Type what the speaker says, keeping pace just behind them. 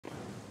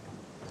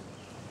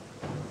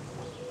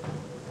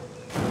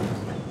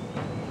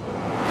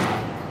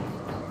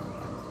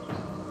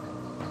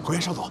口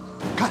元少佐，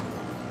看，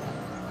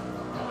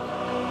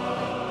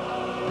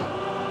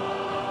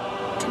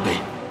准备。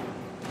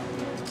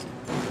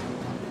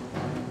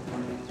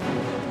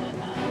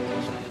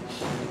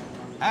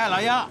哎，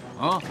老鹰，啊，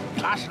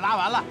拉屎拉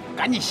完了，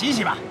赶紧洗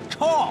洗吧，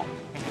臭。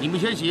你们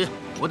先洗，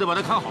我得把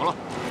它看好了。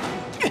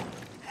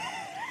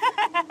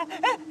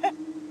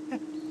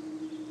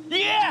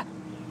爷，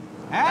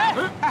哎，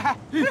哎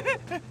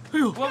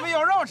呦，我们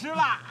有肉吃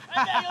了，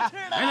有吃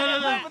的，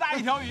来，这么大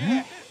一条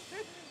鱼，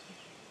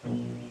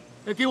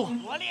哎，给我，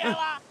多厉害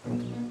了！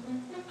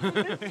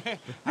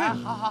哎，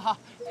好，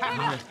太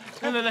好了！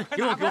来，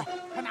给我，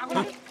快拿过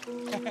来！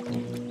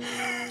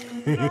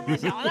肉不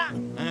小呢。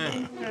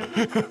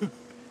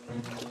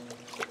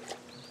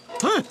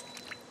哎，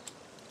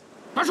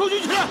把手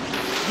举起来！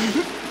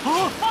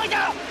好，放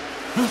下！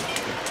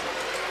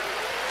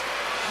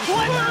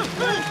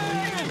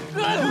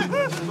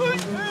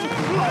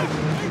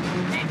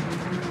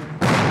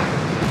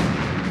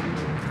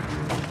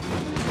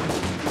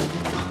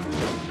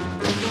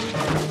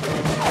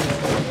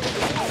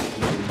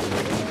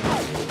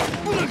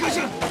不能开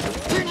枪，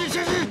停止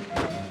前进！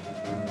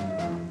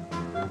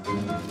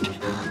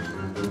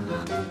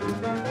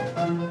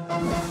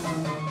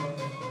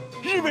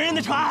日本人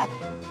的船，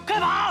快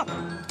跑！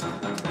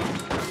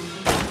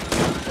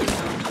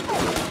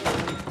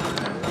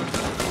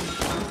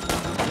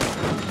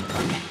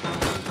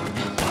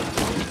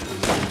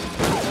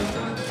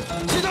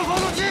启动发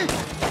动机，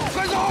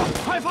快走！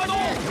快发动！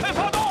快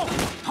发动！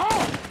好，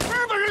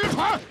日本人的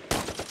船，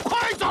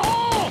快走！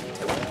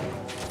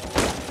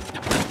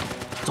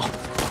走。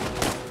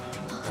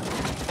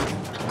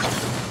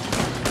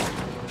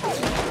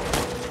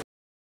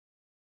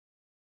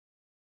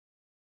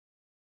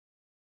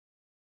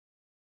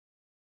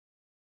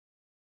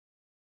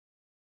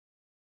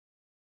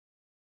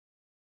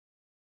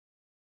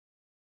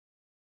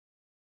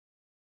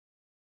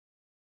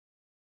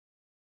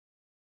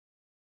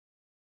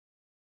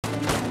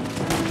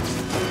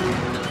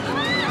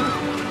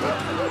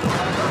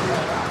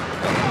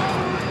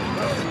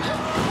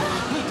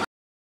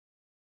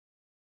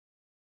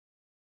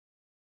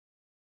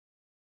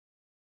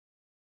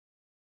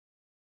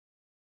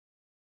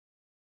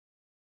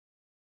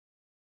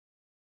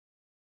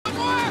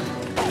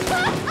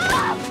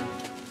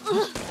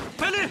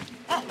贝利，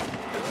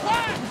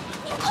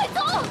你快走！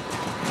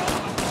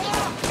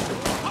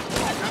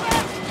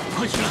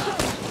快起来，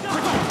快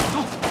走！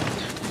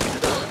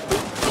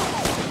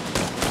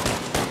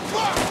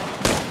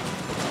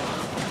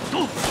走！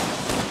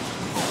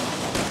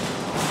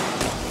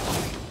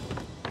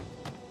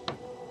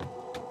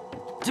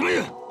怎么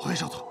样？口元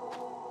少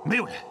佐，没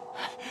有人。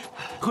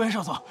口元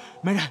少佐，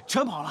没人，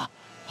全跑了。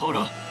好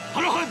了，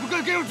还不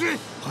赶给我追！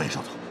口元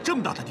少佐，这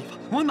么大的地方，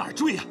往哪儿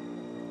追呀？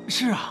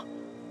是啊。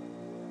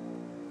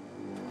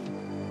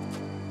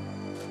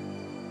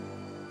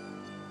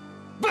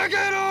别给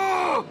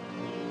了！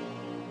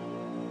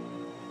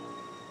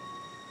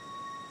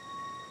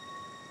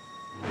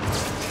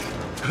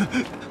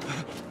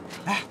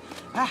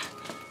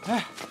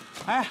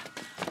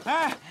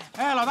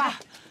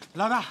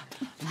老大，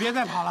你别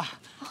再跑了，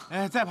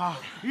再跑，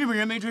日本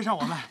人没追上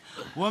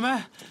我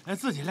们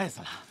自己累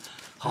死了。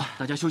好，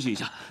大家休息一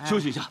下，休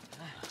息一下。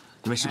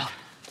你没事吧？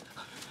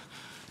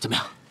怎么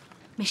样？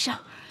没事，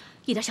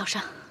一点小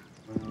伤。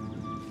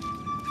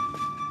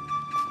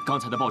刚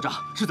才的爆炸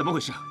是怎么回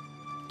事？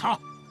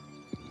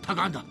他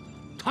干的，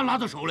他拉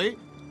的手雷。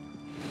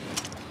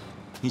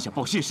你想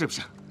报信是不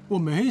是？我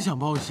没想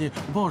报信，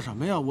我报什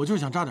么呀？我就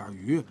想炸点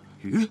鱼。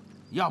鱼？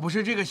要不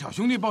是这个小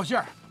兄弟报信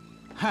儿，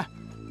哼，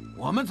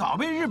我们早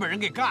被日本人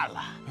给干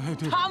了。哎，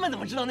对，他们怎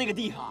么知道那个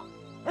地方，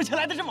而且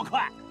来的这么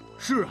快？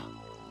是啊，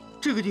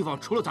这个地方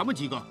除了咱们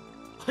几个，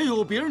还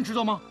有别人知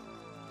道吗？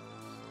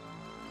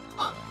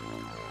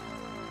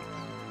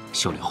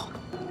小刘，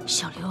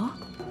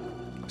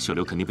小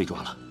刘肯定被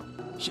抓了。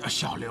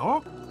小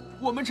刘，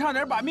我们差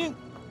点把命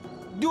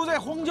丢在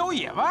荒郊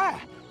野外。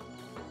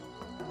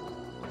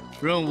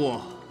任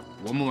务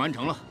我们完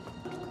成了，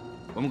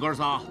我们哥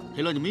仨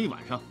陪了你们一晚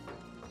上，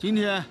今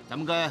天咱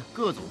们该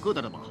各走各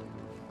的了吧？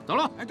走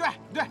了。哎，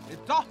对，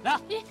走，来。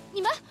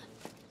你们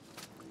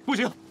不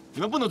行，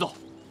你们不能走。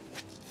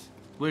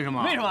为什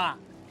么？为什么？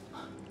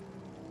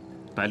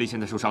百丽现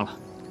在受伤了，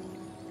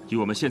以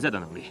我们现在的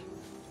能力，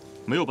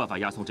没有办法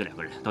押送这2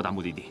个人到达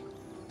目的地，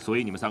所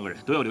以你们3个人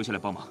都要留下来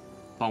帮忙，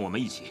帮我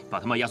们一起把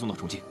他们押送到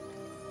重庆。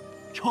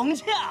重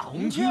庆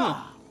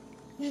啊！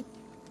你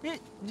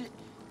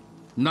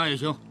那也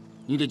行，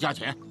你得加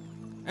钱。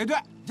哎，对，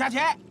加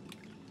钱。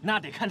那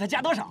得看他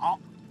加多少。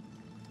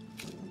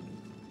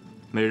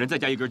每人再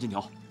加1根金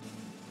条，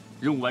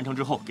任务完成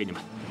之后给你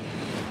们。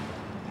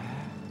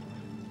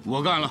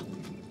我干了。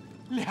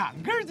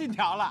2根金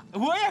条了，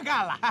我也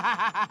干了。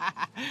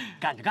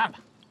干就干吧。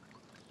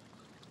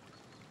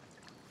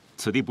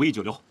此地不宜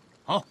久留。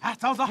好，哎，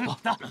走，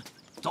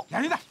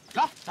亚军队，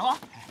走啊！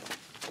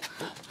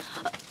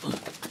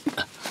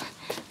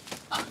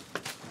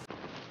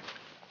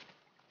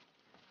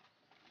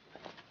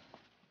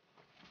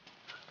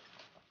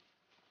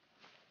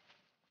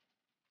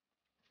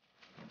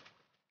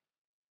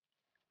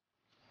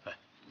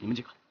你们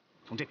几个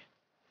从这边，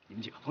你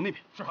们几个从那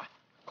边。是，快，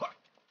快。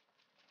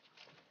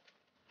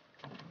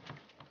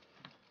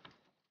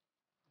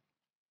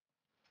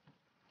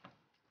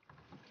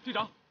队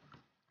长，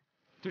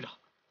队长，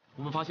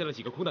我们发现了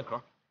几个空弹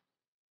壳。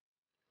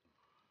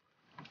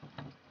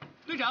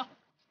队长，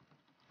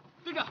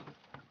队长，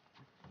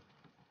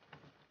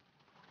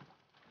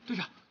队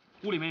长，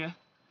屋里没人，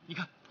你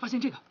看，发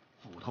现这个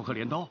斧头和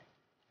镰刀，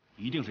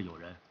一定是有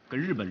人跟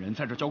日本人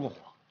在这交过火，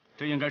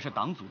这应该是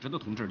党组织的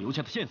同志留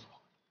下的线索。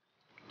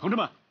同志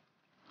们，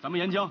咱们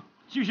沿江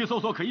继续搜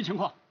索可疑情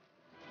况。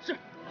是，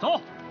走，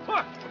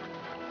快，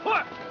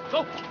快，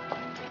走。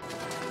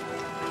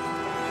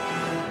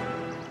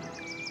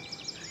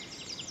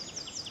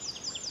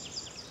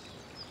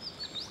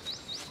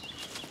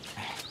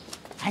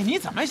哎，你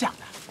怎么想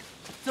的？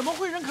怎么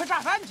会扔颗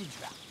炸弹进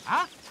去啊？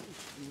啊！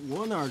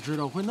我哪知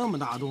道会那么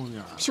大动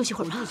静？休息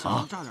会儿吧。我就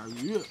想炸点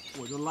鱼，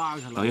我就拉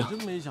开了。老鹰，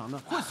真没想到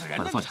会死人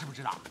的，你知不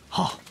知道？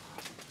好，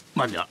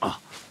慢点啊，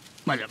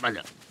慢点，慢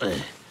点。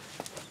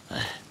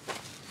哎，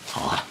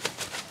好啊。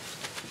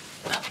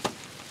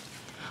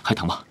还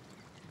疼吗？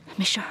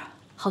没事儿，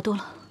好多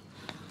了。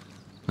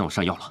那我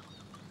上药了。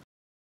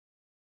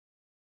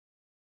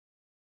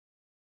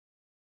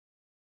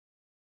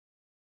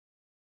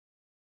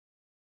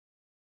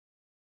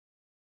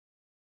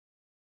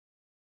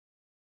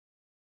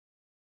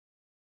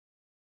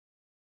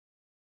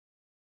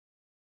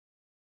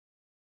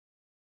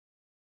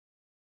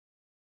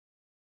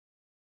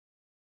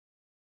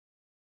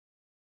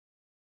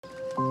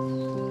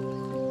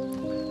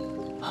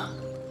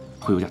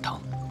会有点疼。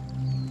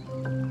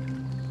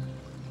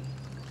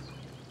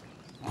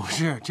不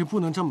是，这不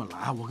能这么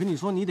来。我跟你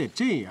说，你得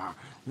这样。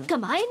干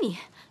嘛呀你？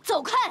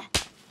走开！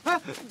哎，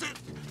这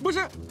不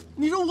是，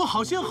你说我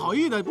好心好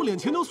意的不领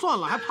情就算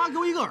了，还啪给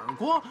我一个耳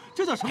光，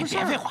这叫什么事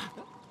儿？别废话。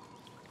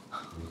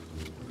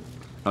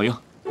老鹰，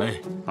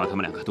哎，把他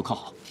们两个都铐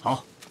好。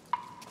好。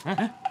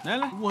哎，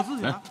来，我自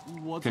己来，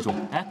我天叔，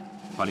哎，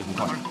把李红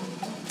铐上。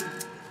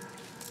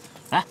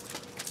来，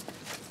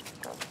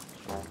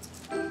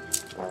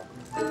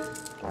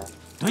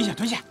蹲下，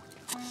蹲下，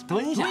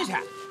蹲下，蹲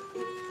下。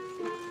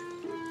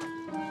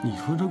你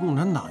说这共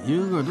产党一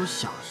个个都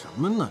想什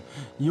么呢？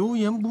油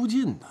盐不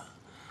进的。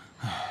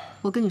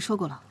我跟你说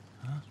过了，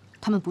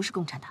他们不是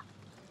共产党。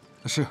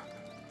是，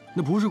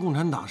那不是共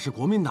产党，是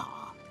国民党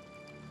啊。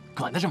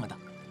管他什么的，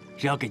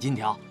只要给金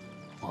条，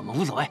我们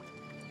无所谓。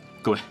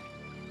各位，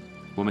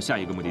我们下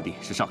一个目的地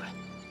是上海，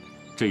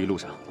这一路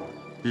上，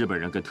日本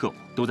人跟特务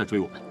都在追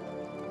我们，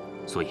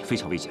所以非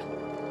常危险，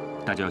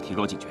大家要提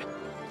高警觉，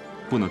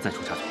不能再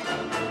出差错。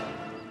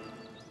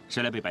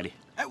谁来背白脸？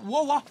哎，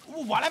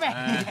我来呗。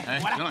哎，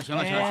我来。行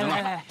了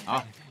来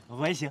啊，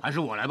我也行。还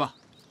是我来吧。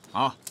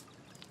啊，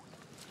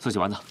四喜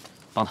丸子，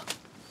帮他。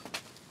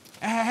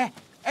哎，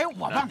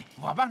我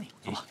帮你，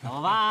走吧。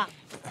走吧。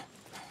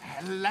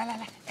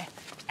来，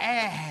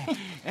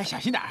哎，小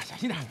心点，小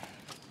心点。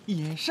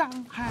夜上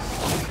海。